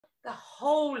the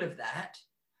whole of that,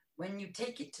 when you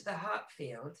take it to the heart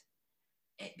field,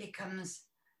 it becomes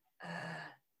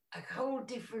a whole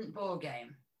different ball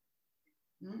game.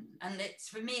 And it's,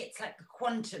 for me, it's like the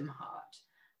quantum heart,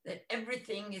 that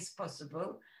everything is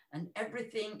possible and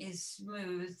everything is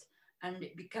smooth, and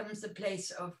it becomes a place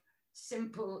of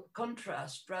simple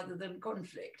contrast rather than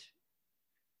conflict.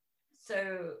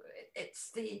 So it's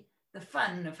the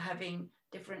fun of having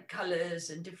different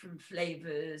colors and different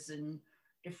flavors and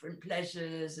different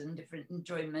pleasures and different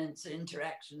enjoyments and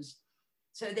interactions.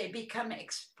 So they become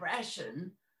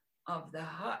expression of the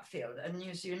heart field. And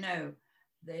as you know,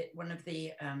 one of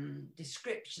the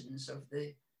descriptions of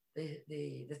the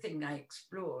thing I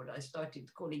explored, I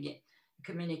started calling it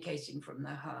communicating from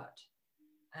the heart.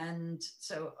 And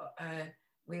so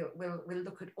we'll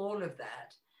look at all of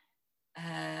that,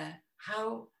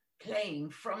 how playing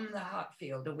from the heart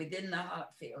field or within the heart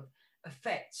field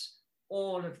affects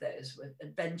all of those, with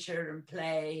adventure and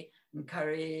play and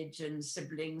courage and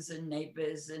siblings and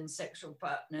neighbors and sexual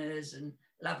partners and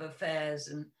love affairs,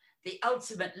 and the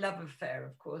ultimate love affair,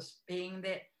 of course, being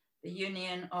the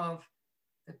union of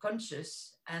the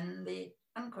conscious and the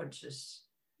unconscious.